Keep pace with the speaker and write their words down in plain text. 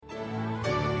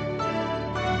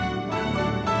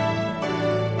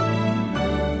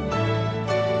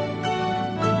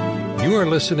You are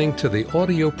listening to the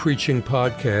audio preaching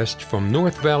podcast from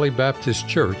North Valley Baptist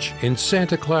Church in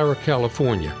Santa Clara,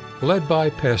 California, led by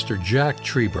Pastor Jack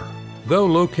Trieber. Though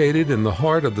located in the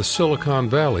heart of the Silicon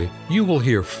Valley, you will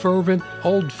hear fervent,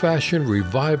 old-fashioned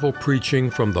revival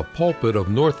preaching from the pulpit of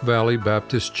North Valley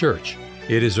Baptist Church.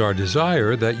 It is our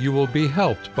desire that you will be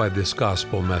helped by this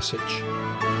gospel message.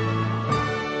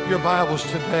 Your Bibles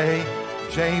today,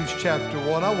 James chapter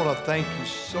 1. I want to thank you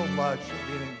so much for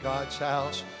being in God's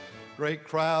house. Great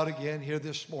crowd again here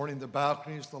this morning, the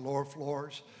balconies, the lower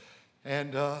floors.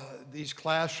 And these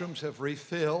classrooms have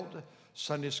refilled.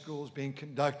 Sunday school is being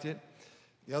conducted.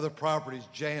 The other properties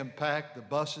jam-packed. The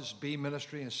buses, B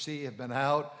Ministry and C, have been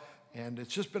out. And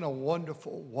it's just been a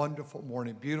wonderful, wonderful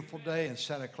morning. Beautiful day in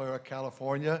Santa Clara,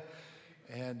 California.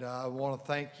 And I want to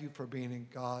thank you for being in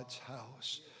God's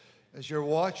house. As you're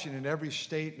watching in every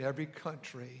state and every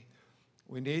country,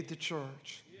 we need the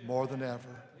church more than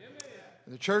ever.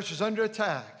 The church is under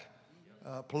attack,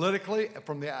 politically,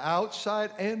 from the outside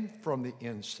and from the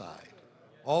inside.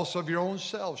 Also of your own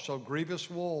selves, so grievous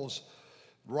wolves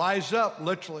rise up,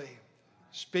 literally,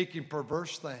 speaking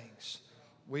perverse things.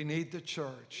 We need the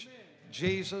church.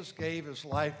 Jesus gave his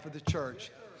life for the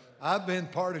church. I've been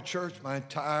part of church my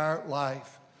entire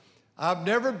life. I've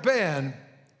never been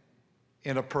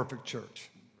in a perfect church.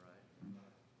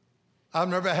 I've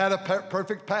never had a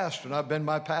perfect pastor, and I've been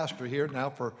my pastor here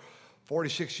now for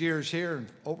 46 years here and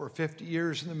over 50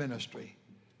 years in the ministry.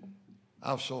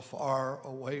 I'm so far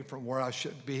away from where I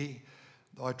should be,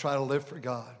 though I try to live for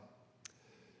God.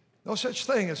 No such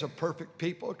thing as a perfect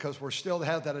people, because we're still to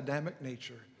have that Adamic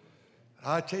nature.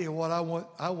 I tell you what, I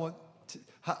want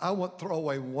to throw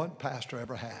away one pastor I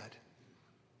ever had.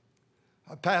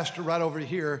 A pastor right over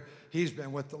here, he's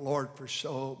been with the Lord for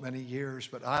so many years,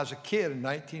 but I, as a kid in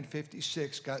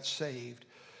 1956, got saved.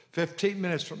 15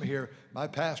 minutes from here, my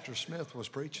pastor Smith was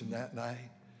preaching that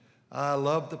night. I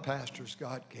love the pastors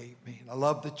God gave me. I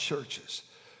love the churches.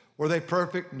 Were they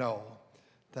perfect? No.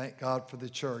 Thank God for the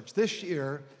church. This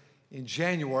year, in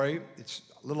January, it's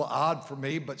a little odd for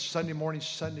me, but Sunday morning,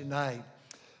 Sunday night,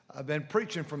 I've been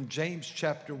preaching from James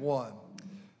chapter 1.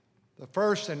 The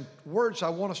first and words I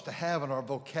want us to have in our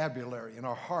vocabulary, in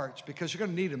our hearts, because you're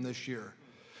going to need them this year.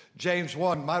 James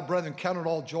 1, my brethren, count it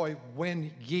all joy when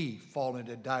ye fall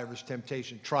into divers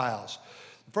temptation, trials.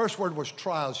 The first word was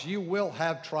trials. You will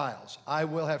have trials. I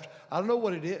will have. I don't know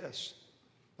what it is.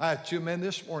 I had two men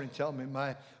this morning tell me,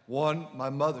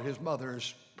 his mother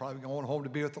is probably going home to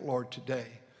be with the Lord today.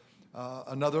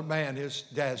 Another man, his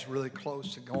dad's really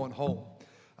close to going home.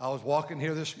 I was walking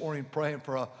here this morning praying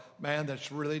for a man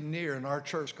that's really near in our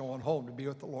church going home to be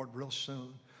with the Lord real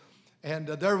soon. And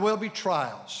there will be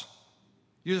trials.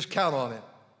 You just count on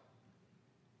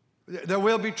it. There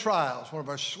will be trials. One of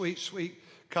our sweet, sweet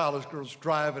college girls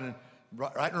driving and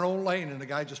right in her own lane, and the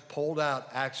guy just pulled out.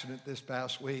 Accident this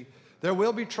past week. There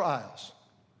will be trials.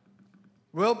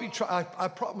 I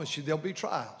promise you, there'll be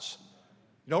trials.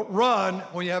 You don't run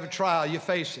when you have a trial. You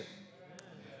face it.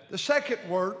 The second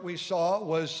word we saw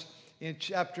was in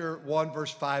chapter 1, verse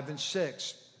 5 and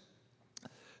 6.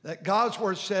 That God's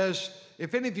word says,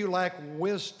 if any of you lack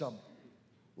wisdom,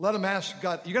 let him ask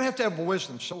God. You're going to have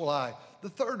wisdom, so will I. The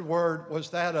third word was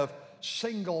that of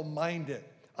single-minded.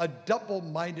 A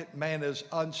double-minded man is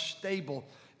unstable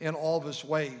in all of his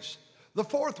ways. The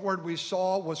fourth word we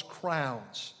saw was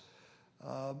crowns.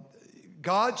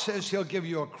 God says he'll give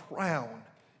you a crown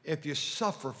if you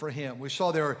suffer for him. We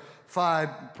saw there were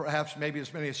 5, perhaps maybe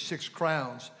as many as 6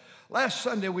 crowns. Last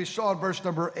Sunday we saw in verse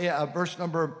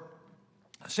number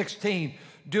 16,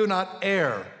 do not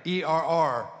err,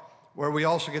 E-R-R, where we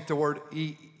also get the word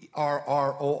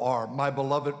E-R-R-O-R, my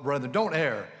beloved brethren. Don't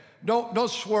err. Don't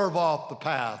swerve off the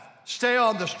path. Stay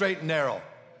on the straight and narrow.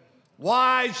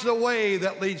 Wide's the way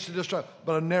that leads to destruction,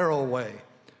 but a narrow way.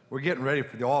 We're getting ready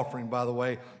for the offering, by the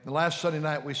way. The last Sunday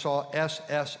night we saw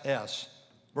SSS,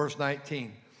 verse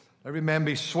 19. Every man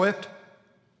be swift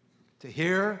to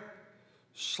hear,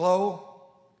 slow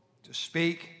to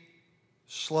speak,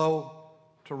 slow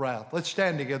to wrath. Let's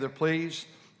stand together, please,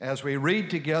 as we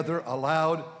read together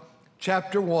aloud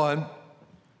chapter 1,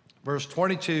 verse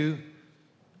 22,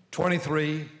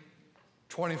 23,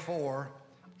 24,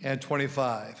 and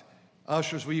 25.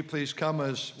 Ushers, will you please come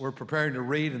as we're preparing to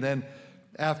read, and then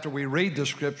after we read the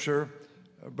scripture,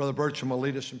 Brother Bertram will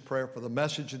lead us in prayer for the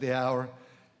message of the hour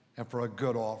and for a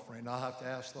good offering. I'll have to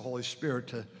ask the Holy Spirit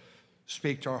to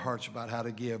speak to our hearts about how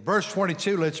to give. Verse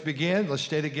 22, let's begin. Let's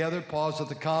stay together. Pause at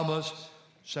the commas,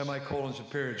 semicolons, and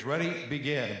periods. Ready?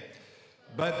 Begin.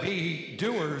 But be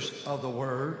doers of the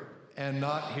word and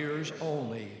not hearers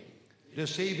only,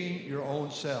 deceiving your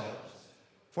own selves.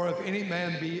 For if any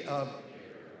man be of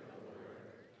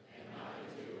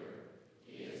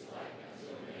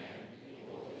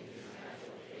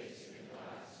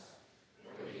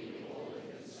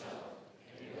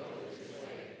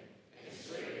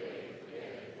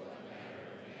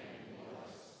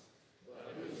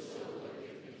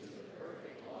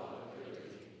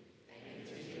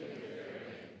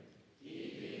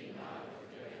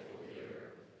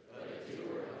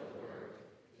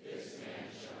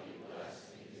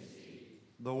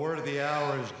The word of the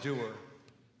hour is doer.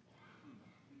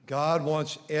 God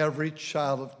wants every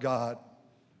child of God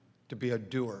to be a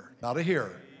doer, not a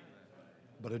hearer,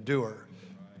 but a doer.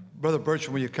 Brother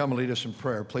Bertram, will you come and lead us in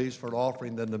prayer, please, for an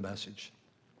offering, then the message.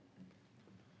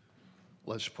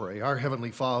 Let's pray. Our Heavenly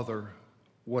Father,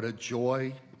 what a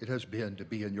joy it has been to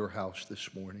be in your house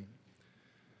this morning.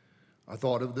 I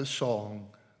thought of this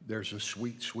song, "There's a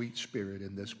sweet, sweet spirit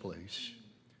in this place,"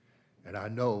 and I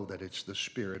know that it's the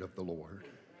Spirit of the Lord.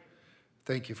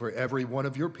 Thank you for every one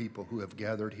of your people who have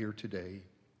gathered here today.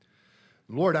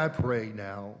 Lord, I pray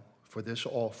now for this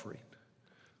offering.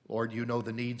 Lord, you know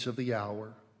the needs of the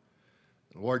hour.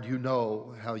 Lord, you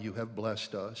know how you have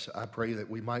blessed us. I pray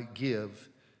that we might give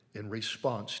in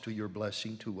response to your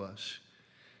blessing to us.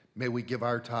 May we give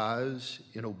our tithes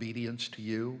in obedience to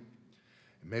you.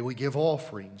 May we give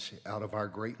offerings out of our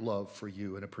great love for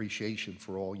you and appreciation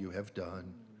for all you have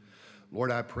done. Lord,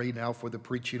 I pray now for the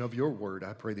preaching of your word.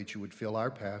 I pray that you would fill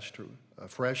our pastor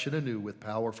afresh and anew with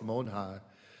power from on high.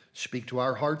 Speak to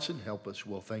our hearts and help us.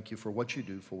 We'll thank you for what you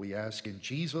do, for we ask in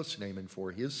Jesus' name and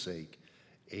for his sake.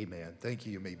 Amen. Thank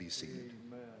you. You may be seated.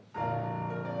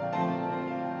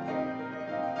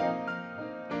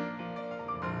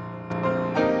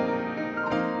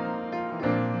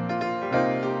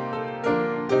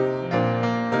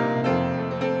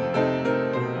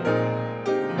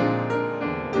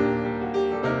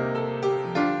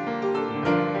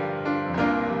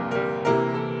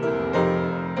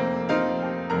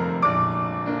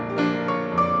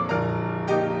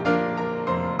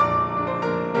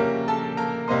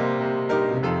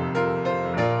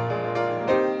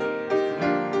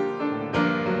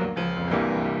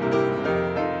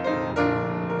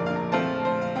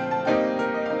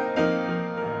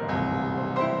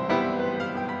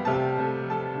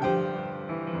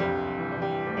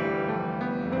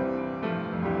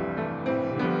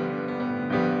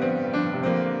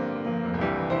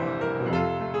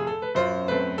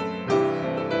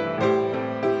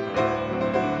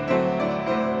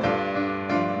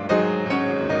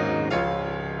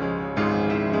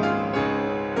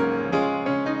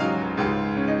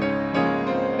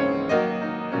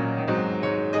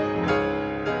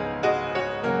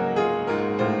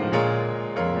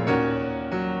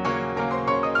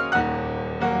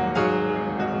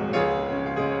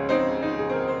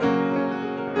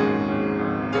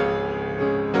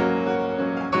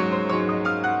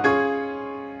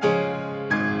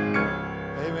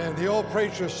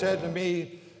 Preacher said to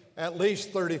me at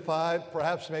least 35,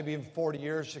 perhaps maybe even 40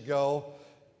 years ago,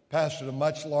 pastored a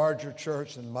much larger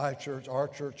church than my church, our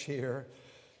church here.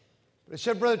 But he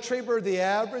said, Brother Trieber, the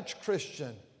average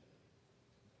Christian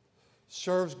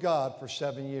serves God for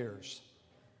 7 years.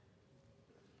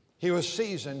 He was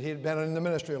seasoned. He had been in the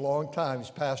ministry a long time. He's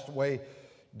passed away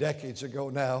decades ago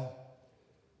now.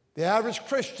 The average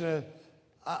Christian,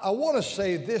 I want to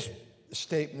say this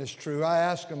statement is true. I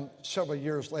asked him several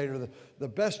years later, the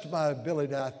best of my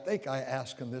ability, I think I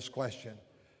asked him this question.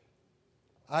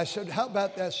 I said, how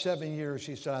about that 7 years?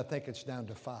 He said, I think it's down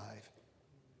to 5.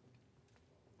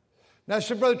 Now I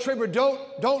said, Brother Trieber,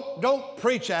 don't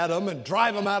preach at them and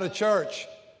drive them out of church.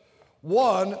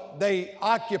 One, they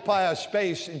occupy a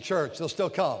space in church. They'll still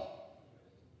come.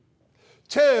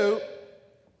 2,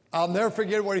 I'll never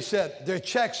forget what he said. Their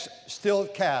checks still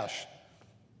cash.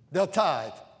 They'll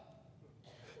tithe.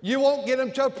 You won't get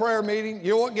them to a prayer meeting.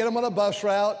 You won't get them on a bus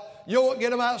route. You won't get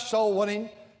them out soul winning.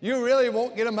 You really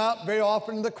won't get them out very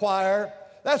often in the choir.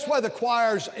 That's why the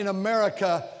choirs in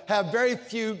America have very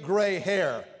few gray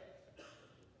hair.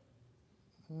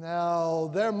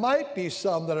 Now, there might be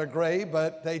some that are gray,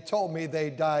 but they told me they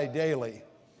die daily.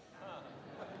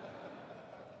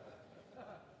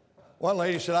 One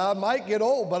lady said, I might get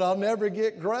old, but I'll never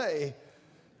get gray.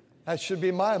 That should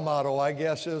be my motto, I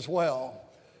guess, as well.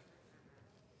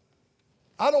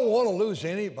 I don't want to lose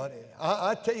anybody.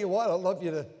 I tell you what, I'd love you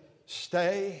to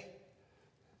stay.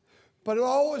 But it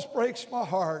always breaks my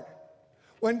heart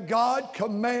when God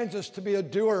commands us to be a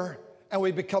doer and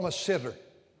we become a sitter.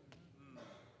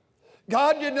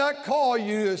 God did not call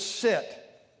you to sit.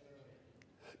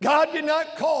 God did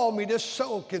not call me to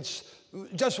soak and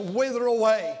just wither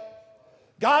away.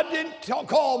 God didn't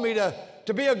call me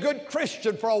to be a good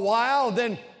Christian for a while and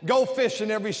then go fishing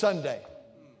every Sunday.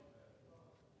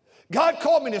 God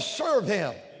called me to serve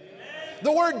him. Amen.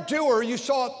 The word doer, you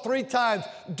saw it 3 times.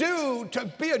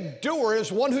 To be a doer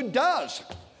is one who does.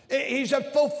 He's a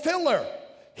fulfiller.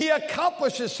 He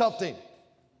accomplishes something.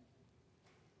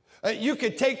 You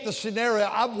could take the scenario.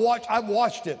 I've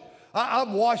watched it. I've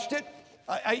watched it.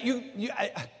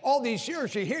 All these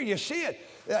years, you see it.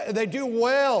 They do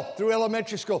well through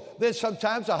elementary school. Then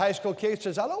sometimes a high school kid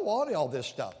says, I don't want all this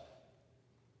stuff.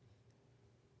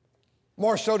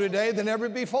 More so today than ever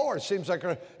before. It seems like,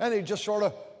 and they just sort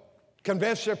of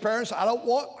convince their parents, I don't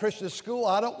want Christian school.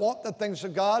 I don't want the things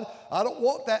of God. I don't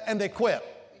want that. And they quit.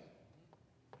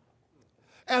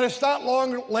 And it's not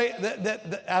long late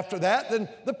after that, then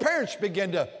the parents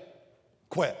begin to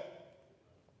quit.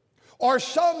 Or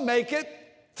some make it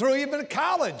through even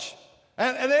college,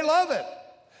 and they love it.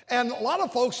 And a lot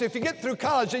of folks, if you get through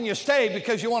college, then you stay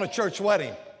because you want a church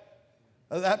wedding.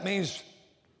 That means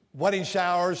wedding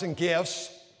showers and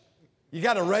gifts. You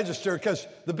got to register because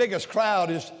the biggest crowd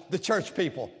is the church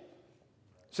people.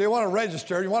 So you want to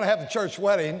register, you want to have the church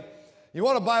wedding. You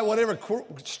want to buy whatever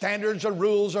standards or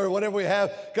rules or whatever we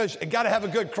have because you got to have a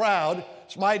good crowd.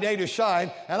 It's my day to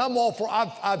shine. And I'm all for,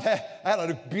 I've had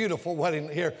a beautiful wedding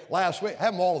here last week. I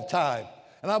have them all the time.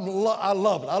 And I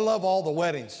love it. I love all the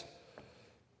weddings.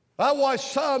 I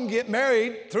watched some get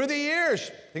married through the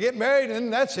years. They get married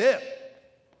and that's it.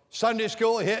 Sunday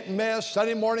school, hit and miss.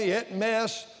 Sunday morning, hit and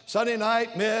miss. Sunday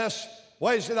night, miss.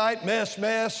 Wednesday night,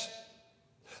 miss.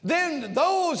 Then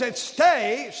those that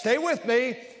stay with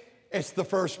me, it's the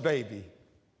first baby.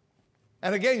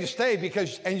 And again, you stay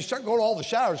and you start going to all the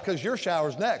showers because your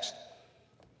shower's next.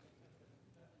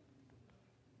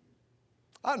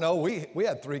 I know we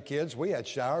had 3 kids. We had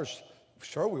showers.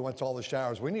 Sure, we went to all the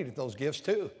showers. We needed those gifts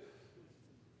too.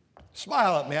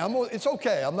 Smile at me. It's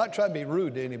okay. I'm not trying to be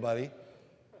rude to anybody.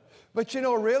 But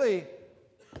really,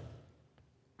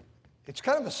 it's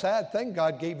kind of a sad thing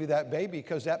God gave you that baby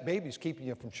because that baby's keeping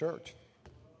you from church.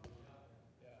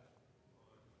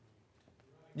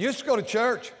 You used to go to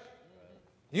church.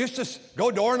 You used to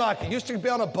go door knocking. You used to be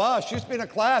on a bus. You used to be in a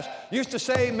class. You used to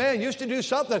say amen. You used to do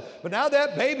something. But now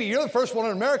that baby, you're the first one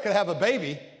in America to have a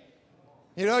baby.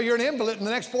 You're an invalid in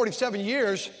the next 47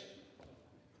 years.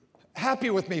 Happy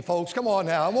with me, folks. Come on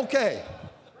now. I'm okay.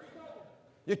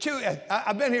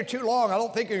 I've been here too long. I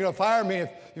don't think you're going to fire me.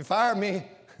 If you fire me,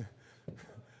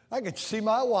 I get to see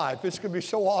my wife. It's going to be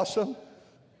so awesome.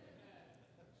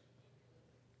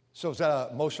 So is that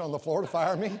a motion on the floor to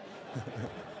fire me?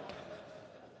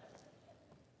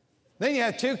 Then you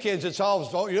have 2 kids.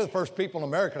 You're the first people in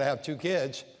America to have 2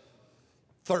 kids.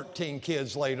 13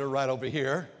 kids later, right over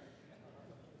here.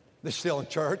 They're still in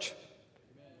church.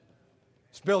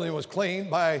 This building was cleaned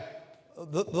by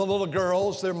the little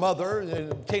girls, their mother,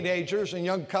 and teenagers and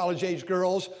young college-age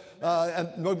girls.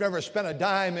 And we've never spent a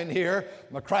dime in here.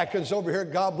 McCracken's over here.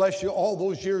 God bless you. All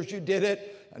those years you did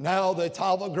it. And now the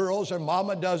Talbot girls, their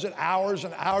mama does it hours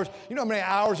and hours. You know how many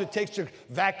hours it takes to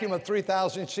vacuum a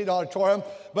 3,000-seat auditorium?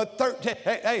 But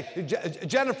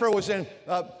Jennifer was in,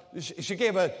 she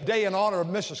gave a day in honor of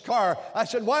Mrs. Carr. I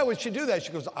said, why would she do that?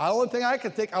 She goes, the only thing I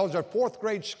could think, I was her 4th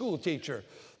grade school teacher.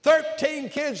 13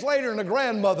 kids later and a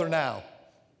grandmother now.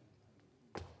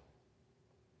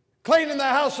 Cleaning the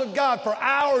house of God for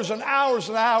hours and hours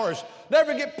and hours.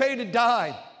 Never get paid a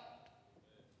dime.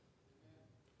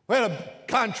 We had a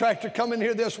contractor come in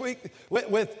here this week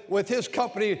with his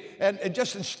company and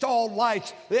just installed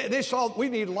lights. They saw we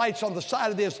need lights on the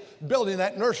side of this building,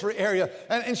 that nursery area,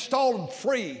 and installed them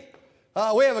free.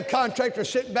 We have a contractor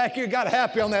sitting back here, got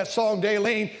happy on that song,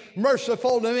 Daylene,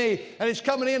 Merciful to Me, and he's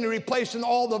coming in and replacing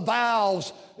all the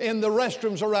valves in the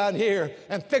restrooms around here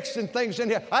and fixing things in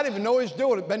here. I didn't even know he was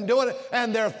doing it, been doing it,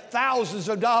 and they're thousands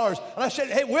of dollars. And I said,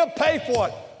 hey, we'll pay for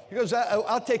it. He goes,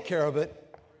 I'll take care of it.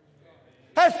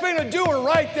 That's been a doer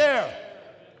right there.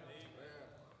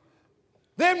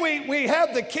 Then we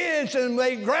have the kids and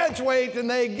they graduate and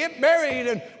they get married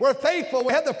and we're faithful.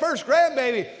 We have the first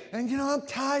grandbaby. And I'm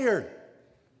tired.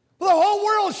 Well, the whole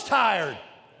world's tired.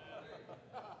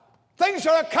 Things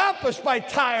are accomplished by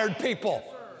tired people.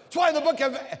 That's why in the book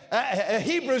of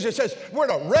Hebrews it says we're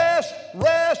to rest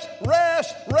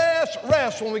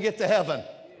when we get to heaven.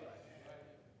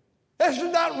 This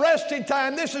is not resting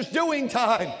time. This is doing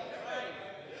time.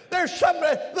 There's something,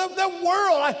 the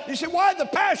world, you see, why the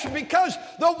passion? Because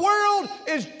the world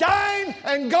is dying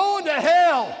and going to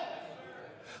hell.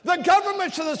 The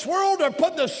governments of this world are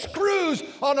putting the screws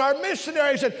on our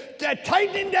missionaries and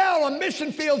tightening down on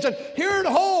mission fields and here at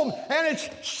home, and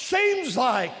it seems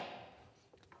like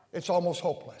it's almost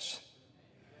hopeless.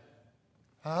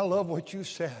 I love what you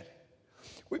said.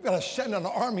 We've got to send an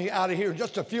army out of here in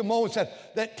just a few moments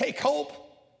that take hope.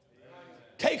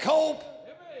 Take hope.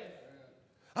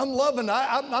 I'm loving.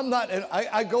 I'm not.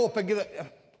 I go up and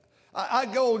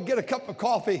get a cup of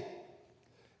coffee,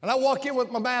 and I walk in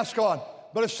with my mask on.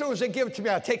 But as soon as they give it to me,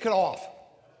 I take it off,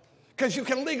 because you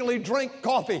can legally drink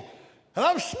coffee, and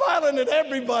I'm smiling at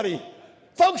everybody.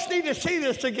 Folks need to see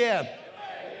this again.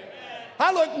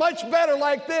 I look much better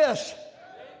like this.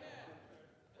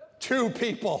 2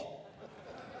 people.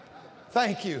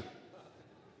 Thank you.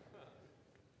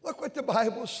 Look what the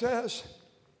Bible says.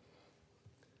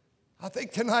 I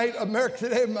think tonight,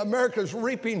 America's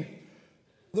reaping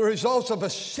the results of a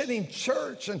sitting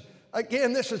church. And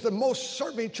again, this is the most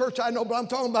serving church I know, but I'm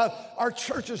talking about our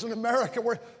churches in America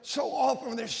where so often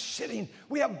when they're sitting,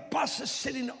 we have buses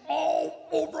sitting all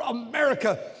over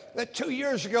America that 2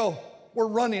 years ago were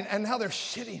running, and now they're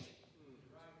sitting.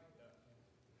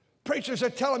 Preachers are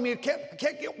telling me I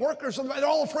can't get workers, and they're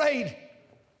all afraid.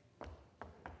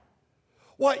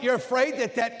 What, you're afraid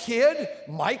that kid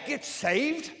might get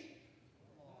saved?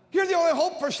 You're the only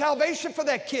hope for salvation for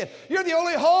that kid. You're the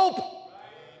only hope.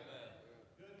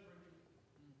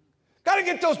 Got to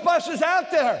get those buses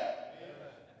out there.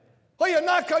 Well, you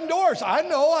knock on doors. I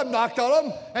know, I've knocked on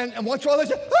them. And once in a while they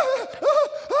say,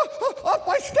 off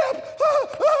my step.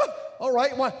 All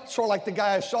right, sort of like the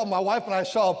guy I saw, my wife and I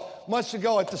saw months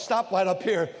ago at the stoplight up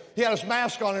here. He had his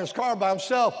mask on in his car by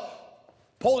himself.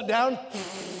 Pulled it down,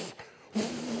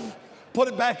 put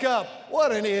it back up.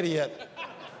 What an idiot.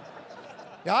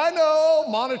 Yeah, I know,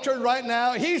 monitored right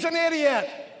now. He's an idiot.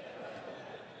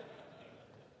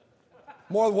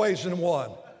 More ways than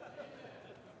one.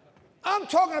 I'm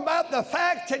talking about the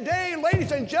fact today,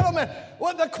 ladies and gentlemen,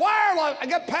 well, the choir, I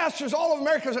got pastors all over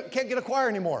America that can't get a choir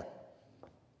anymore.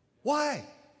 Why?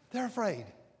 They're afraid.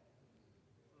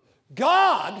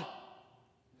 God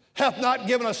hath not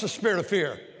given us a spirit of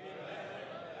fear.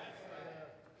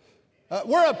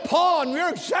 We're a pawn. We're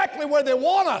exactly where they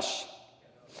want us.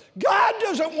 God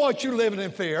doesn't want you living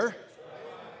in fear.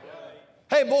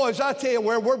 Hey, boys, I tell you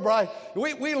where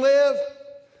we live.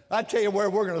 I tell you where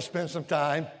we're going to spend some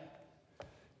time.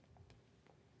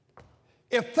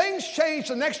 If things change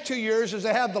the next 2 years as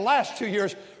they have the last 2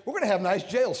 years, we're going to have nice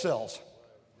jail cells.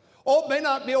 Oh, it may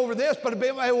not be over this, but it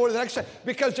may be over the next,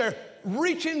 because they're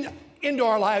reaching into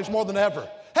our lives more than ever.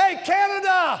 Hey,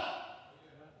 Canada!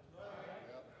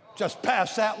 Just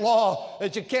passed that law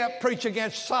that you can't preach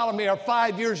against sodomy or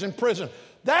 5 years in prison.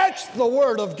 That's the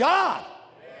word of God.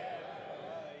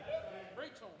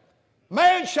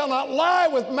 Man shall not lie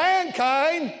with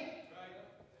mankind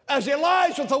as he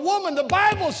lies with a woman, the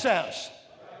Bible says.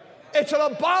 It's an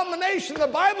abomination, the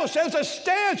Bible says, a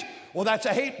stench. Well, that's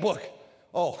a hate book.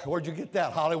 Oh, where'd you get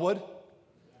that, Hollywood?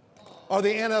 Or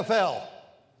the NFL?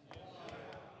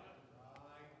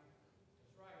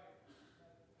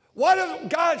 Why don't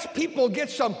God's people get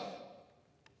some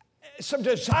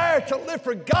desire to live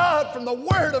for God from the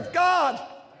Word of God?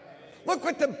 Look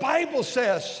what the Bible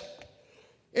says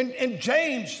in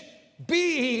James.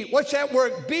 Be ye, what's that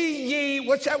word? Be ye,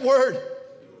 what's that word?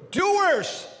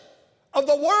 Doers of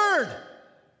the Word.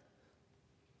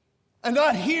 And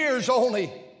not hearers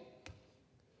only,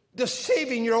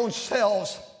 deceiving your own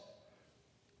selves.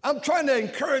 I'm trying to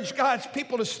encourage God's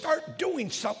people to start doing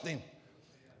something.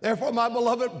 Therefore, my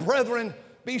beloved brethren,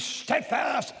 be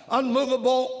steadfast,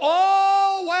 unmovable,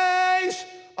 always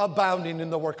abounding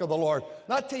in the work of the Lord.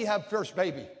 Not till you have first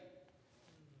baby.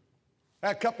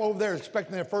 That couple over there is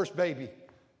expecting their first baby.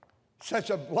 Such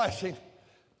a blessing.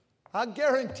 I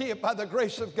guarantee it, by the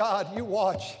grace of God, you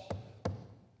watch.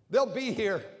 They'll be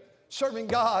here serving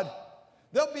God.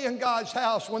 They'll be in God's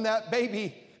house when that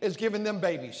baby is giving them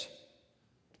babies.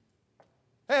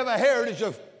 They have a heritage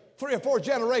of 3 or 4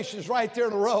 generations right there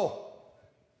in a row.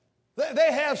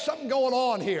 They have something going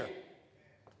on here.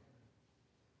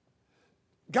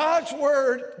 God's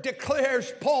word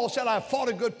declares, Paul said, I've fought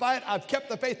a good fight, I've kept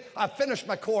the faith, I've finished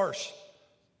my course.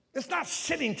 It's not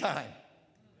sitting time.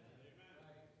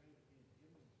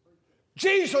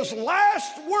 Jesus'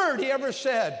 last word he ever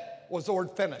said was the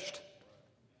word finished.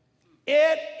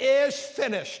 It is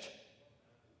finished.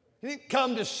 He didn't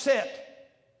come to sit.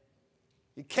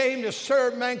 He came to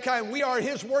serve mankind. We are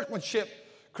his workmanship,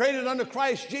 created unto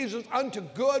Christ Jesus unto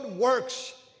good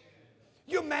works.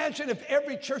 You imagine if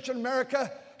every church in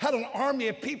America had an army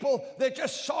of people that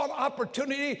just saw an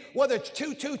opportunity, whether it's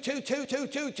 2, 2, 2, 2, 2,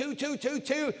 2, 2, 2, 2,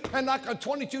 2, and knock on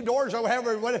 22 doors or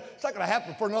whatever. It's not going to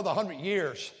happen for another 100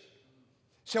 years.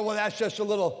 So, well, that's just a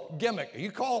little gimmick.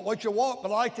 You call it what you want,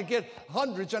 but I like to get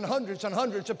hundreds and hundreds and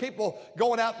hundreds of people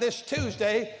going out this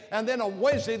Tuesday, and then on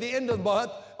Wednesday, the end of the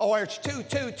month, or it's 2,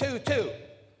 2, 2, 2.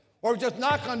 Or just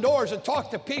knock on doors and talk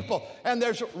to people, and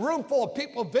there's a room full of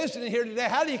people visiting here today.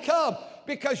 How do you come?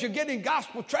 Because you're getting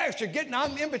gospel tracts, you're getting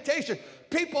an invitation.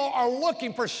 People are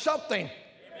looking for something.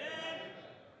 Amen.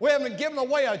 We haven't given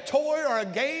away a toy or a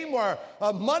game or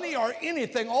money or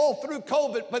anything all through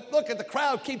COVID, but look at the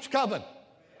crowd keeps coming.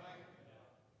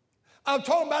 I'm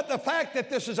talking about the fact that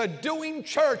this is a doing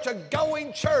church, a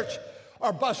going church.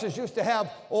 Our buses used to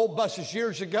have old buses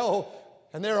years ago,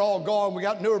 and they're all gone. We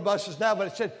got newer buses now, but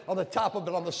it said on the top of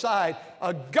it on the side,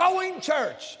 a going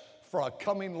church for a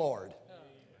coming Lord.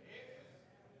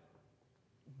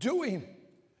 Doing.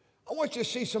 I want you to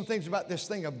see some things about this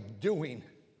thing of doing.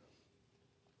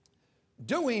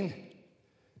 Doing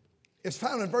is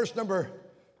found in verse number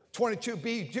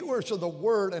 22b, doers of the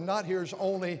word and not hearers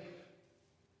only.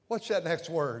 What's that next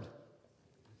word?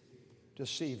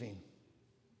 Deceiving.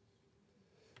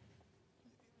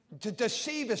 To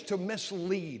deceive is to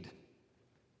mislead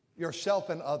yourself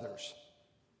and others.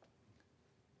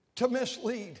 To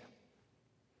mislead.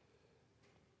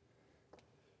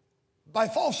 By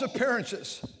false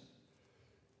appearances.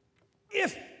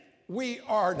 If we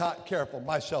are not careful,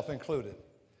 myself included,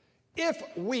 if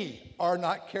we are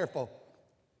not careful,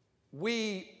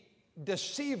 we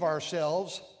deceive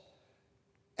ourselves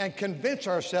and convince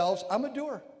ourselves, I'm a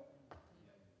doer.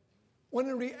 When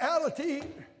in reality,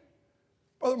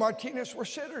 Brother Martinez, we're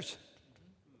sinners.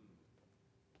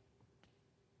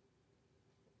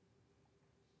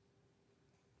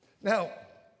 Now,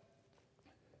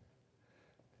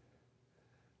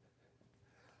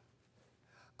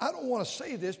 I don't want to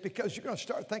say this because you're going to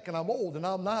start thinking I'm old, and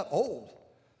I'm not old.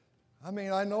 I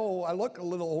mean, I know I look a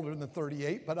little older than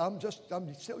 38, but I'm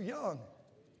still young.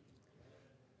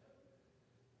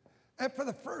 And for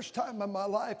the first time in my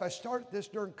life, I started this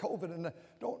during COVID, and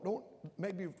don't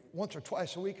maybe once or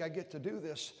twice a week I get to do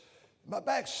this. My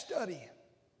back study.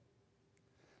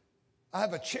 I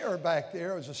have a chair back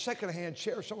there. It was a secondhand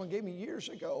chair someone gave me years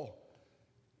ago,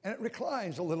 and it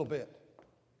reclines a little bit.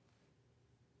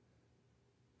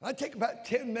 I take about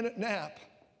a 10-minute nap.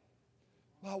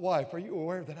 My wife, are you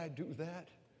aware that I do that?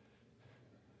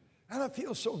 And I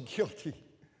feel so guilty.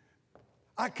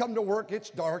 I come to work, it's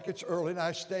dark, it's early, and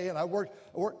I stay and I work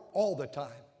all the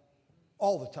time.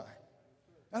 All the time.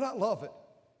 And I love it.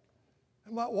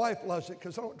 And my wife loves it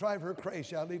because I don't drive her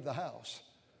crazy. I leave the house.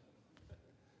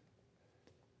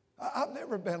 I've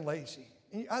never been lazy.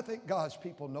 I think God's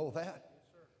people know that.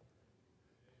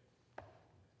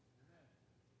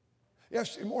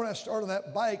 Yesterday morning, I started on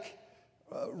that bike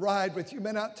ride with you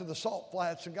men out to the Salt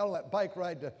Flats and got on that bike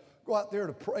ride to go out there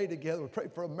to pray together, pray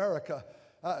for America.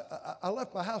 I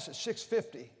left my house at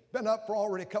 6:50. Been up for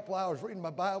already a couple hours reading my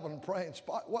Bible and praying,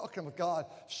 walking with God,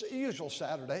 usual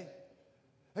Saturday.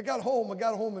 I got home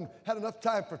and had enough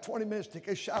time for 20 minutes to take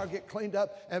a shower, get cleaned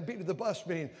up, and be to the bus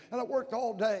meeting. And I worked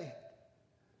all day.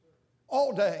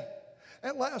 All day.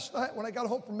 And last night when I got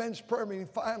home from men's prayer meeting,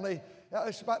 finally,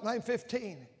 it's about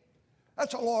 9:15.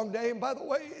 That's a long day, and by the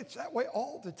way, it's that way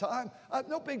all the time.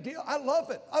 No big deal. I love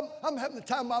it. I'm having the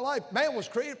time of my life. Man was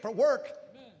created for work.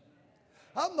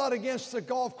 I'm not against the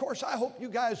golf course. I hope you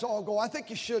guys all go. I think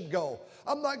you should go.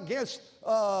 I'm not against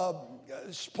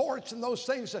sports and those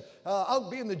things. I'll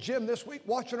be in the gym this week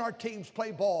watching our teams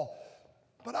play ball.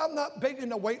 But I'm not big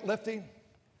into weightlifting.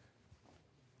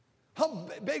 I'm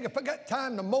big if I got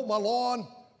time to mow my lawn,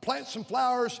 plant some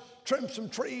flowers, trim some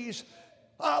trees.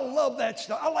 I love that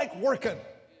stuff. I like working.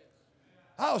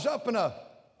 I was up on a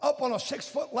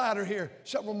 6-foot ladder here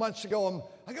several months ago, and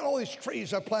I got all these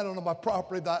trees I planted on my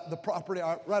property, the property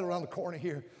right around the corner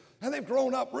here. And they've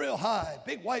grown up real high,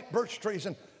 big white birch trees.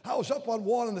 And I was up on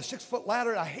one on the 6-foot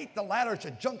ladder. I hate the ladder. It's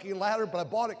a junky ladder, but I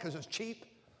bought it because it's cheap.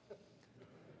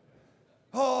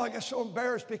 Oh, I got so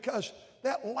embarrassed because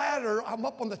that ladder, I'm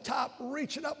up on the top,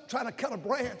 reaching up, trying to cut a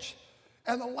branch,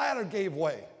 and the ladder gave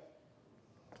way.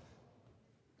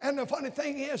 And the funny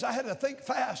thing is, I had to think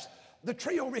fast. The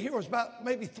tree over here was about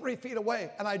maybe 3 feet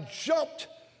away, and I jumped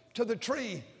to the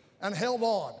tree and held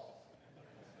on.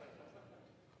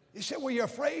 He said, were you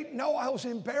afraid? No, I was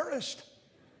embarrassed.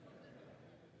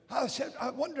 I said,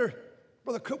 I wonder,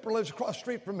 Brother Cooper lives across the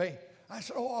street from me. I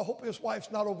said, oh, I hope his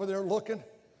wife's not over there looking.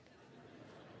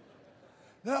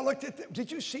 Then I looked at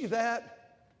did you see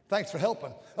that? Thanks for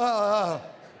helping.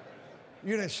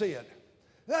 You didn't see it.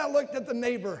 Then I looked at the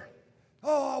neighbor.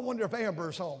 Oh, I wonder if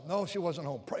Amber's home. No, she wasn't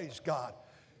home. Praise God.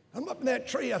 I'm up in that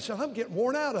tree. I said, I'm getting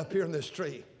worn out up here in this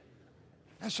tree.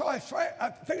 And so I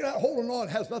figured out holding on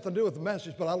has nothing to do with the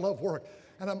message, but I love work.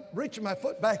 And I'm reaching my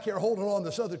foot back here, holding on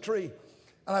this other tree.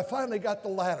 And I finally got the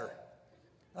ladder.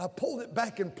 And I pulled it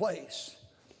back in place.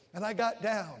 And I got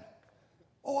down.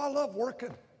 Oh, I love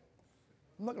working.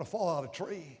 I'm not going to fall out of a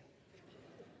tree.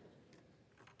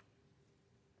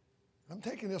 I'm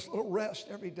taking this little rest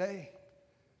every day.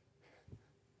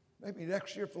 Maybe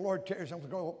next year, if the Lord tarries, I'm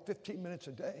going to go 15 minutes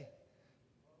a day.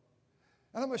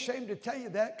 And I'm ashamed to tell you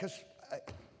that because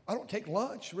I don't take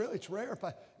lunch, really. It's rare if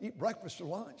I eat breakfast or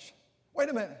lunch. Wait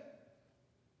a minute.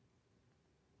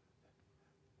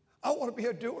 I want to be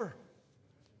a doer.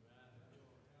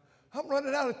 I'm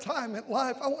running out of time in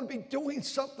life. I want to be doing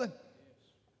something.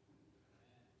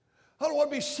 I don't want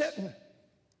to be sitting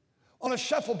on a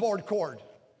shuffleboard cord.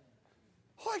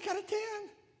 Oh, I got a 10.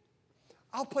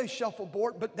 I'll play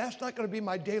shuffleboard, but that's not going to be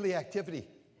my daily activity.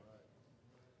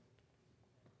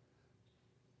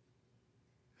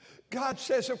 God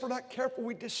says if we're not careful,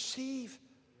 we deceive.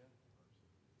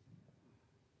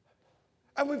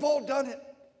 And we've all done it.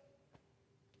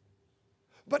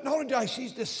 But not only do I see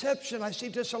deception, I see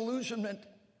disillusionment.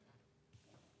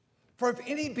 For if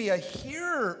any be a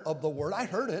hearer of the word, I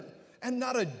heard it, and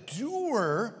not a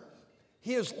doer,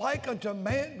 he is like unto a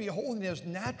man beholding his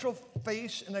natural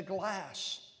face in a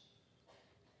glass.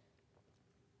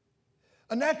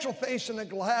 A natural face in a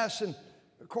glass, and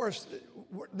of course,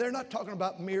 they're not talking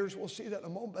about mirrors. We'll see that in a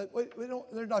moment. But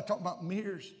they're not talking about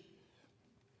mirrors.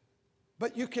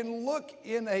 But you can look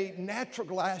in a natural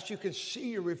glass, you can see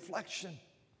your reflection.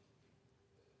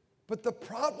 But the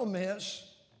problem is,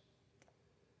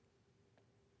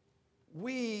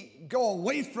 we go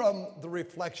away from the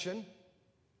reflection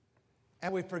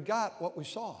and we forgot what we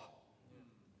saw.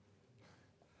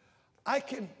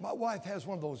 My wife has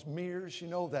one of those mirrors, you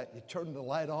know, that you turn the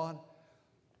light on,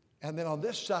 and then on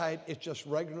this side, it's just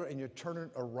regular, and you turn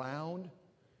it around.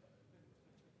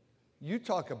 You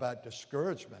talk about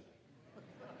discouragement.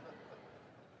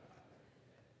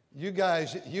 You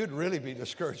guys, you'd really be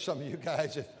discouraged, some of you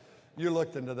guys, if you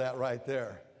looked into that right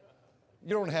there.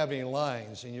 You don't have any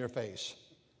lines in your face.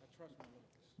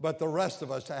 But the rest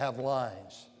of us have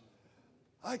lines.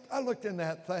 I looked in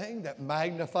that thing that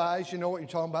magnifies. You know what you're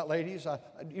talking about, ladies?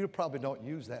 You probably don't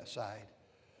use that side.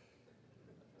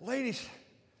 Ladies,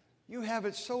 you have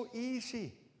it so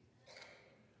easy.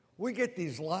 We get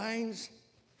these lines,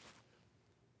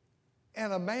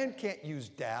 and a man can't use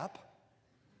DAP,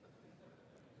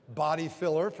 body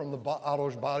filler from the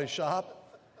Otto's Body Shop.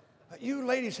 You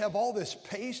ladies have all this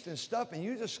paste and stuff, and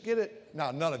you just get it. Now,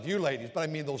 none of you ladies, but I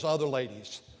mean those other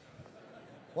ladies.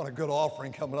 What a good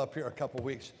offering coming up here in a couple of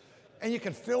weeks. And you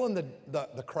can fill in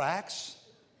the cracks.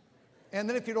 And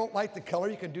then if you don't like the color,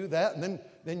 you can do that. And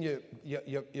then you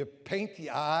paint the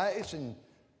eyes and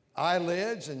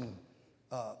eyelids. And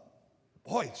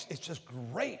boy, it's just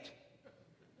great.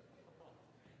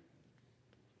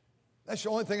 That's the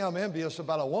only thing I'm envious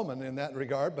about a woman in that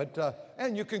regard. But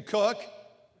and you can cook.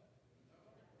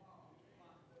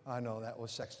 I know that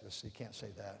was sexist. You can't say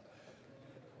that.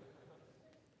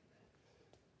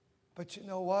 But you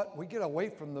know what? We get away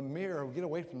from the mirror, we get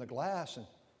away from the glass, and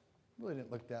it really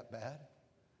didn't look that bad.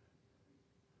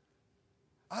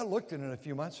 I looked in it a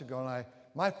few months ago, and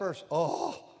my first,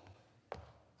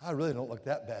 I really don't look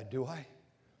that bad, do I?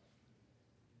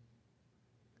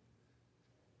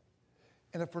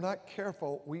 And if we're not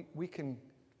careful, we can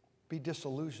be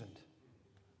disillusioned.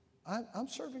 I'm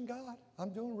serving God.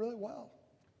 I'm doing really well.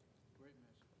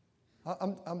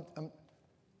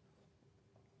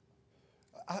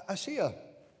 I see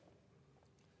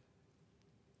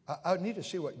I need to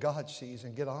see what God sees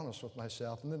and get honest with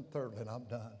myself. And then thirdly, and I'm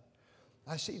done,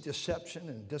 I see deception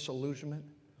and disillusionment.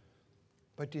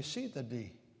 But do you see the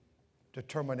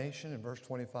determination in verse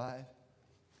 25?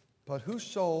 But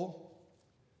whoso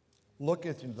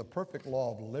looketh into the perfect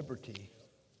law of liberty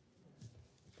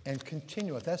and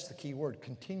continueth, that's the key word,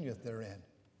 continueth therein.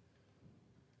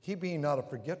 He being not a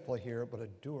forgetful hearer, but a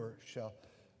doer shall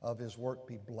of his work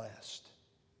be blessed.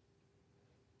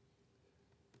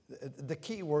 The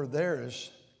key word there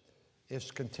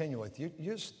is continueth. You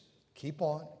just keep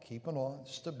on, keeping on,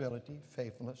 stability,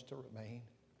 faithfulness to remain.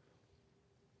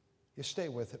 You stay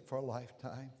with it for a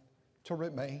lifetime, to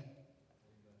remain.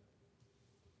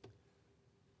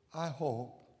 I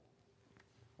hope,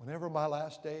 whenever my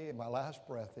last day and my last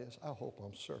breath is, I hope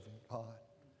I'm serving God.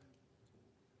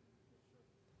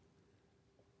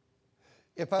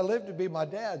 If I live to be my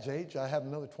dad's age, I have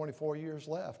another 24 years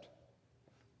left.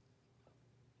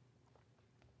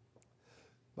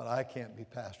 But I can't be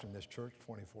pastoring this church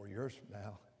 24 years from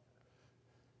now.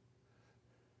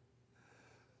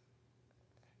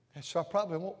 And so I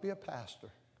probably won't be a pastor.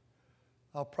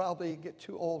 I'll probably get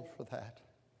too old for that.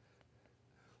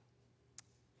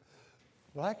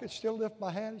 But I could still lift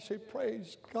my hand and say,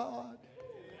 praise God.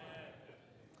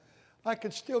 I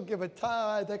could still give a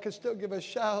tithe. I could still give a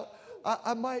shout.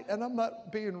 I might, and I'm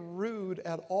not being rude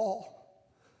at all.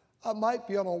 I might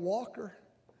be on a walker.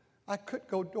 I could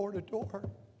go door to door.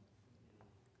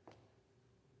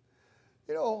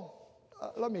 You know,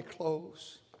 let me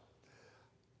close.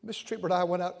 Miss Trieber and I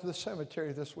went out to the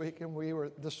cemetery this week, and we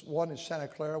were, this one in Santa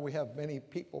Clara, we have many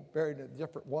people buried in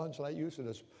different ones, and I use it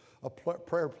as a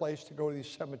prayer place to go to these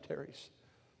cemeteries.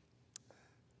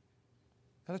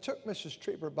 And I took Mrs.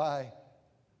 Trieber by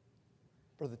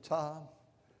Brother Tom.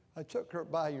 I took her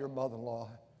by your mother-in-law,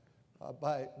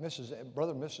 by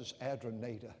Brother and Mrs.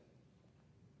 Adranada.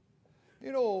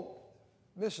 You know,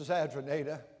 Mrs.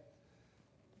 Adranada,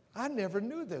 I never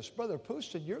knew this. Brother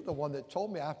Pustin, you're the one that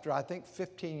told me after, I think,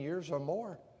 15 years or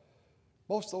more.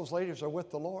 Most of those ladies are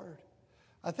with the Lord.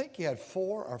 I think he had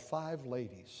 4 or 5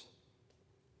 ladies.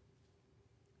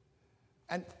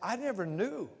 And I never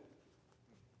knew.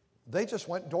 They just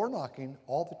went door knocking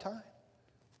all the time.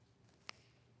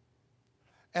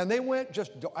 And they went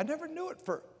I never knew it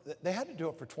they had to do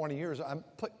it for 20 years.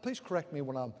 Please correct me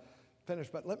when I'm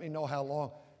finished, but let me know how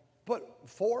long. But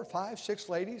 4, 5, 6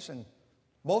 ladies, and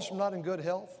most of them not in good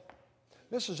health.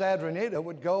 Mrs. Adranada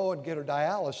would go and get her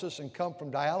dialysis and come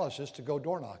from dialysis to go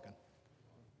door knocking.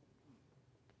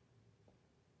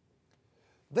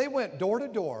 They went door to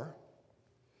door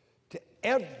to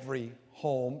every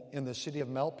home in the city of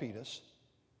Milpitas,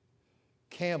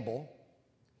 Campbell,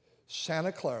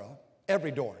 Santa Clara, every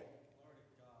door.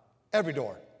 Every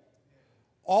door.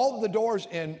 All the doors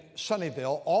in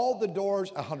Sunnyvale, all the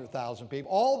doors, 100,000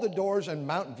 people. All the doors in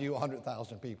Mountain View,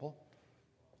 100,000 people.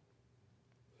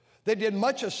 They did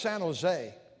much of San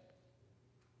Jose.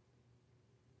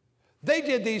 They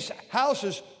did these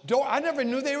houses, I never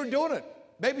knew they were doing it.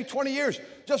 Maybe 20 years,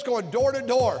 just going door to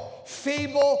door.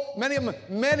 Feeble,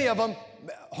 many of them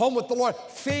home with the Lord,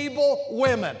 feeble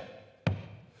women.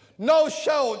 No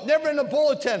show, never in a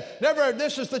bulletin, never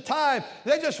this is the time.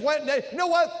 They just went, you know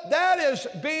what? That is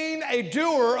being a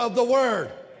doer of the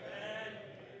word.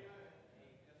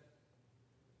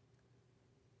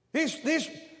 These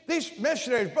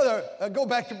missionaries, brother, go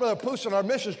back to Brother Pustin, our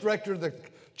missions director of the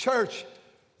church.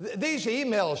 These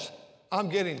emails I'm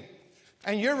getting,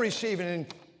 and you're receiving,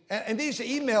 and these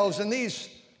emails and these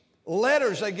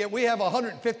letters I get, we have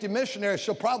 150 missionaries,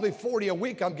 so probably 40 a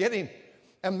week I'm getting,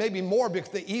 and maybe more because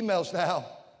the emails now.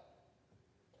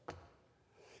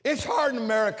 It's hard in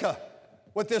America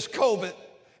with this COVID,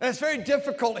 and it's very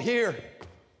difficult here.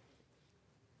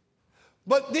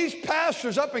 But these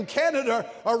pastors up in Canada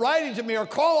are writing to me or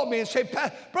calling me and say,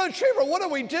 Brother Trieber, what do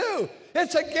we do?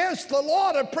 It's against the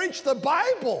law to preach the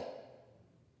Bible.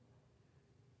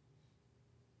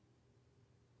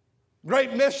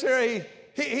 Great missionary,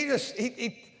 he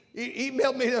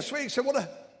emailed me this week and said, what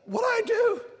do I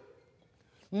do?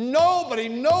 Nobody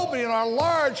in our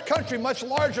large country, much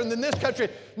larger than this country,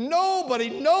 nobody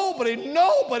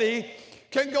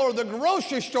can go to the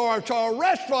grocery store or to a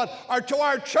restaurant or to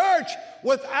our church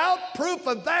without proof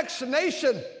of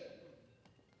vaccination.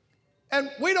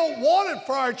 And we don't want it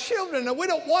for our children, and we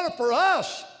don't want it for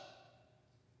us.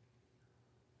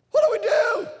 What do we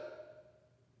do?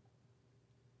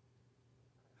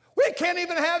 We can't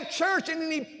even have church in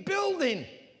any building.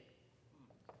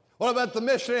 What about the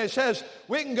missionary that says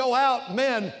we can go out,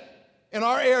 men, in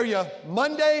our area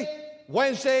Monday,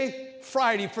 Wednesday,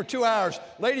 Friday for 2 hours.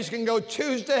 Ladies can go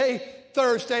Tuesday,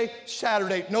 Thursday,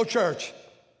 Saturday, no church.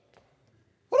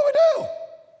 What do we do?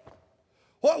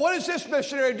 What does this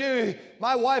missionary do?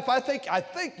 My wife, I think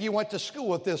you went to school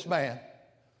with this man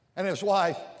and his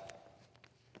wife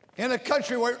in a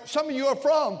country where some of you are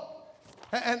from.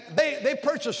 And they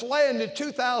purchased land in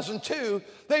 2002.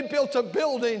 They built a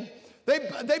building.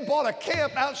 They bought a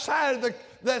camp outside of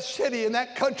that city in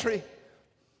that country.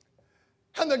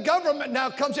 And the government now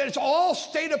comes in. It's all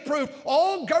state approved,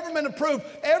 all government approved.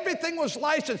 Everything was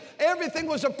licensed. Everything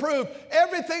was approved.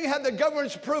 Everything had the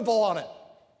government's approval on it.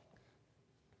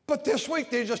 But this week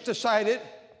they just decided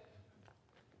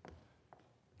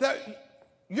that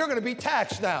you're going to be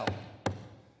taxed now.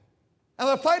 And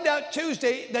I'll find out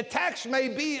Tuesday the tax may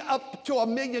be up to $1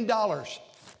 million.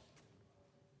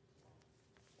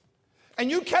 And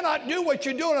you cannot do what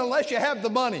you're doing unless you have the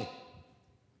money.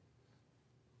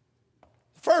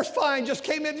 First fine just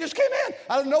came in.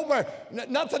 I don't know where,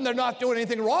 nothing, they're not doing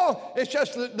anything wrong. It's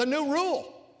just the new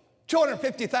rule,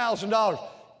 $250,000.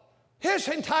 His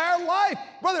entire life,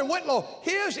 Brother Whitlow,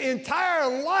 his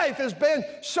entire life has been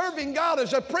serving God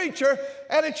as a preacher,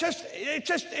 and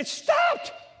it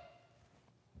stopped.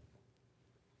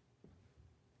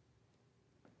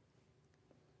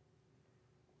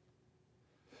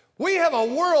 We have a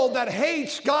world that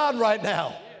hates God right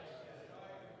now.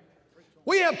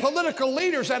 We have political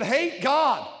leaders that hate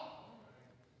God.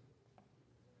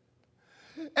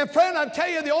 And friend, I tell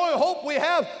you, the only hope we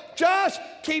have, just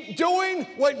keep doing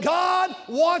what God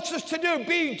wants us to do.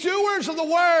 Be doers of the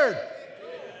word.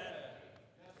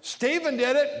 Stephen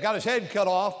did it, got his head cut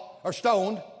off, or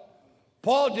stoned.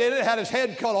 Paul did it, had his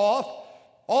head cut off.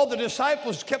 All the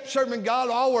disciples kept serving God.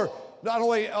 All were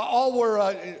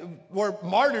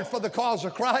martyred for the cause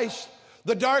of Christ.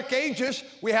 The Dark Ages,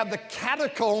 we have the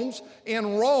catacombs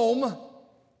in Rome.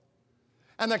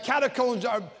 And the catacombs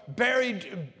are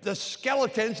buried the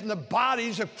skeletons and the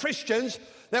bodies of Christians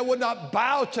that would not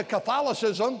bow to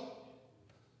Catholicism.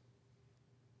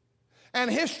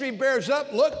 And history bears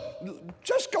up. Look,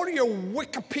 just go to your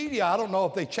Wikipedia. I don't know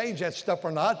if they changed that stuff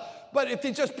or not. But if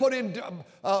you just put in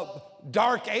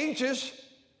Dark Ages,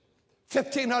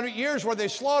 1,500 years where they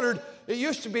slaughtered, it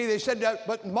used to be, they said that,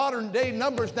 but modern day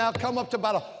numbers now come up to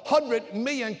about 100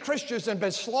 million Christians have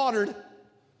been slaughtered.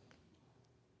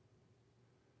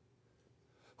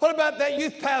 What about that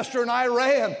youth pastor in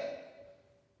Iran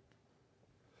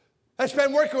that's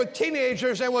been working with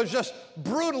teenagers and was just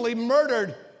brutally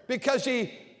murdered because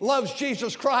he loves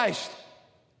Jesus Christ?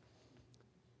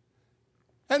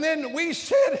 And then we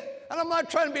sit, and I'm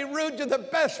not trying to be rude to the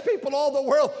best people in all the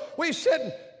world, we sit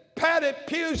in padded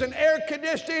pews and air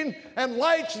conditioning and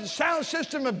lights and sound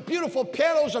system and beautiful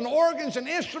pianos and organs and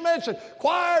instruments and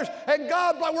choirs, and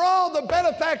God, but we're all the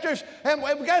benefactors, and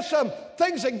we got some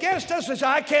things against us and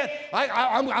say,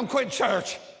 I'm quitting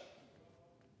church.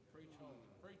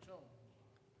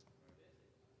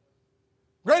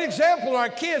 Great example of our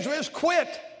kids, we just quit.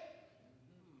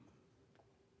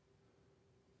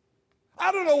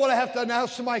 I don't know what I have to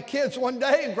announce to my kids one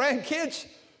day and grandkids.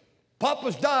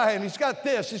 Papa's dying, he's got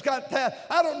this, he's got that.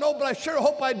 I don't know, but I sure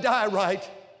hope I die right.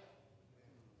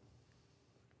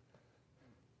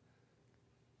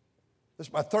 This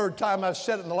is my third time I've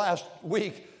said it in the last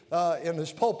week in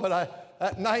this pulpit.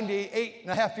 That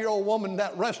 98-and-a-half-year-old woman in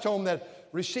that rest home that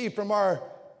received from her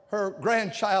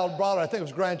grandchild brought her, I think it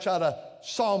was grandchild, a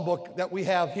psalm book that we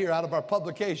have here out of our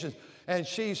publications. And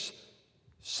she's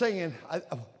singing,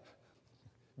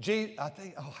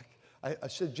 I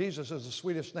said Jesus is the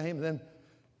sweetest name, and then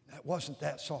that wasn't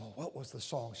that song. What was the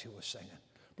song she was singing?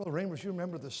 Brother Ramos, you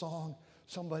remember the song?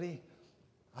 Somebody,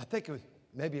 I think it was,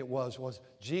 maybe it was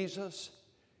Jesus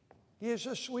is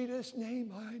the sweetest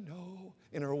name I know,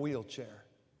 in her wheelchair.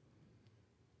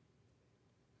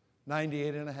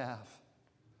 98 and a half.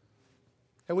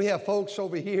 And we have folks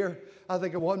over here, I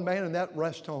think of one man in that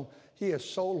rest home, he is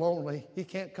so lonely, he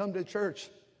can't come to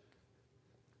church.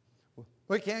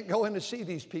 We can't go in to see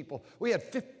these people. We had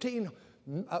 15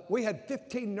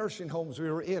 nursing homes we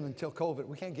were in until COVID.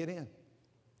 We can't get in.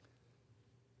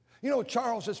 You know,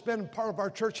 Charles has been part of our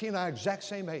church. He and I are exact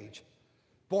same age.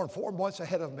 Born 4 months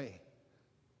ahead of me.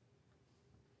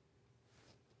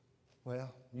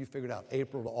 Well, you figured out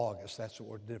April to August. That's what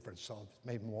we're different. So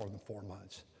maybe more than 4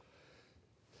 months.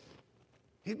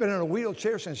 He's been in a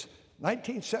wheelchair since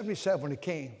 1977 when he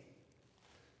came.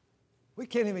 We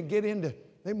can't even get into.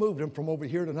 They moved him from over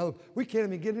here to another. We can't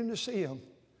even get in to see him.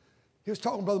 He was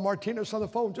talking to Brother Martinez on the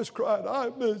phone, just crying.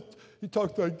 He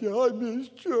talked like that. I miss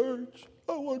church.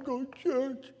 I want to go to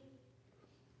church.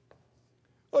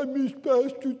 I miss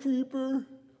Pastor Trieber.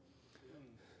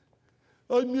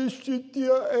 I miss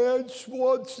Cynthia Ann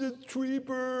Swanson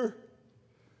Trieber.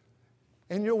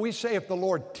 And you know, we say if the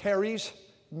Lord tarries,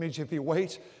 it means if he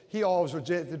waits, he always would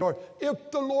say at the door,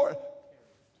 if the Lord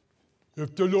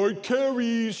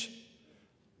carries.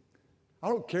 I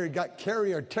don't care he got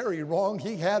Carrie or Terry wrong.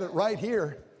 He had it right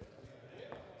here.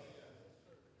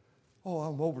 Oh,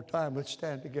 I'm over time. Let's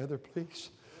stand together, please.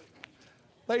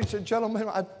 Ladies and gentlemen,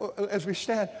 as we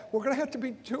stand, we're going to have to be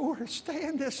doers. Stay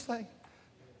in this thing.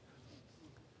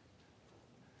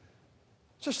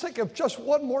 Just think of just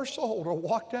one more soul to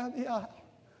walk down the aisle.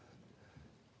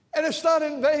 And it's not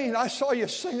in vain. I saw you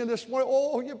singing this morning.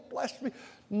 Oh, you blessed me.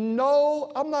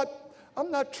 No, I'm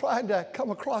not trying to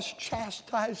come across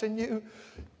chastising you.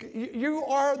 You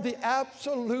are the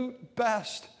absolute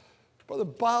best. Brother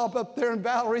Bob up there and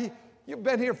Valerie, you've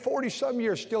been here 40-some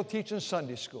years still teaching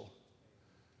Sunday school.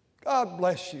 God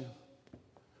bless you.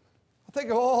 I think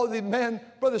of all the men,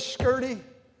 Brother Skirty,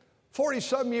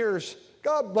 40-some years.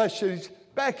 God bless you. He's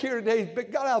back here today,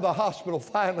 but got out of the hospital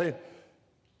finally.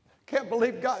 Can't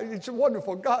believe God, it's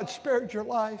wonderful. God spared your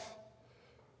life.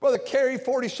 Brother Carey,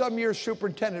 40-some years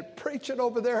superintendent, preaching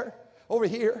over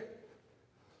here.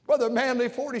 Brother Manley,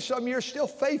 40-some years, still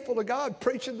faithful to God,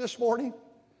 preaching this morning.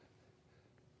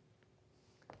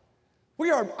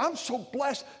 I'm so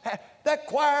blessed. That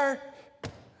choir,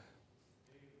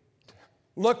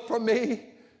 look for me,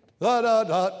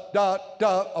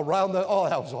 da-da-da-da-da, around the, oh,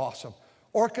 that was awesome.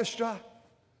 Orchestra.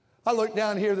 I looked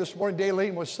down here this morning,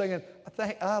 Daylene was singing.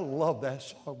 I love that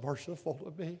song, Merciful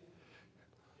to Me.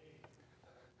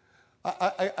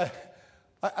 I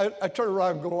turn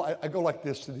around and I go like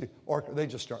this to the orchestra. They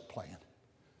just start playing.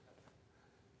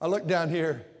 I look down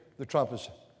here, the trumpets.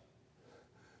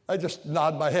 I just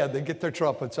nod my head. They get their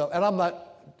trumpets up. And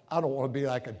I don't want to be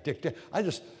like a dictator.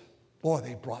 Boy,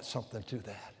 they brought something to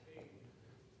that.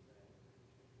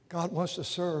 God wants to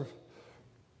serve.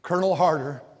 Colonel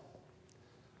Harder,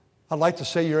 I'd like to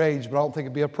say your age, but I don't think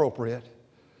it'd be appropriate.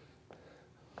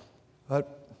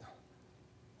 But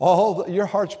your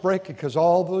heart's breaking because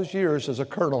all those years as a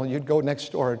colonel, you'd go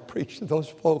next door and preach to those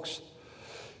folks.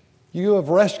 You have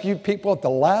rescued people at the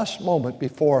last moment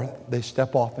before they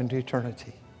step off into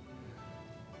eternity.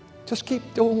 Just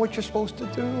keep doing what you're supposed to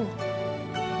do.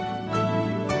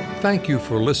 Thank you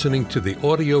for listening to the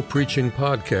audio preaching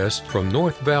podcast from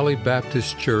North Valley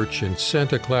Baptist Church in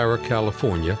Santa Clara,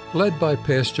 California, led by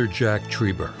Pastor Jack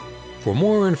Trieber. For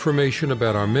more information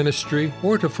about our ministry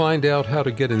or to find out how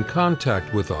to get in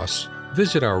contact with us,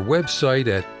 visit our website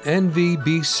at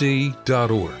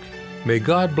nvbc.org. May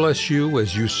God bless you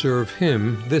as you serve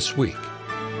Him this week.